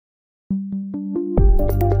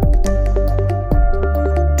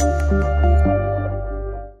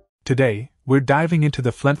Today, we're diving into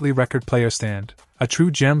the Flenpptly record player stand, a true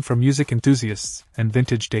gem for music enthusiasts and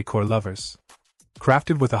vintage decor lovers.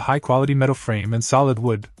 Crafted with a high-quality metal frame and solid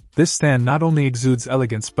wood, this stand not only exudes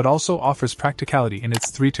elegance but also offers practicality in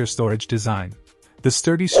its 3-tier storage design. The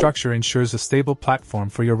sturdy structure ensures a stable platform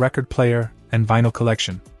for your record player and vinyl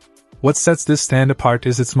collection. What sets this stand apart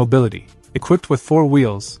is its mobility. Equipped with 4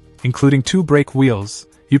 wheels, including 2 brake wheels,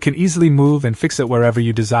 you can easily move and fix it wherever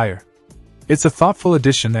you desire. It's a thoughtful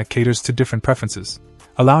addition that caters to different preferences,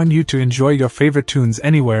 allowing you to enjoy your favorite tunes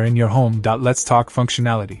anywhere in your home. Let's talk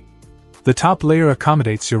functionality. The top layer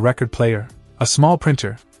accommodates your record player, a small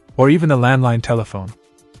printer, or even a landline telephone.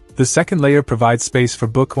 The second layer provides space for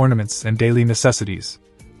book ornaments and daily necessities,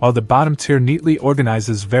 while the bottom tier neatly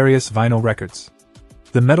organizes various vinyl records.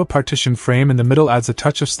 The metal partition frame in the middle adds a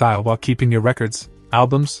touch of style while keeping your records,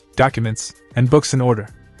 albums, documents, and books in order.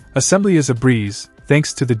 Assembly is a breeze,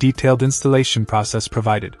 thanks to the detailed installation process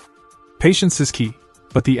provided. Patience is key,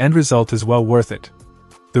 but the end result is well worth it.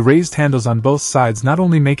 The raised handles on both sides not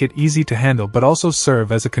only make it easy to handle but also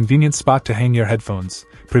serve as a convenient spot to hang your headphones,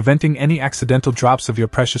 preventing any accidental drops of your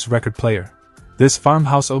precious record player. This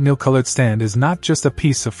farmhouse oatmeal-colored stand is not just a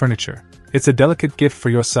piece of furniture, it's a delicate gift for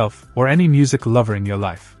yourself or any music lover in your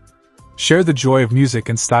life. Share the joy of music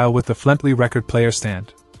and style with the Flenpptly record player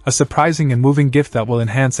stand, a surprising and moving gift that will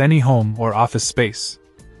enhance any home or office space.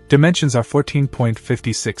 Dimensions are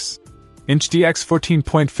 14.56 inch dx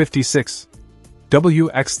 14.56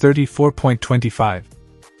 wx 34.25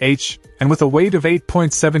 h, and with a weight of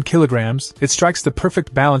 8.7 kilograms, it strikes the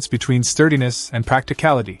perfect balance between sturdiness and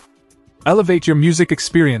practicality. Elevate your music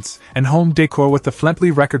experience and home decor with the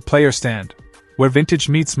Flenpptly record player stand, where vintage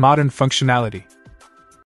meets modern functionality.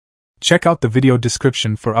 Check out the video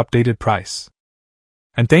description for updated price.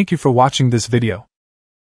 And thank you for watching this video.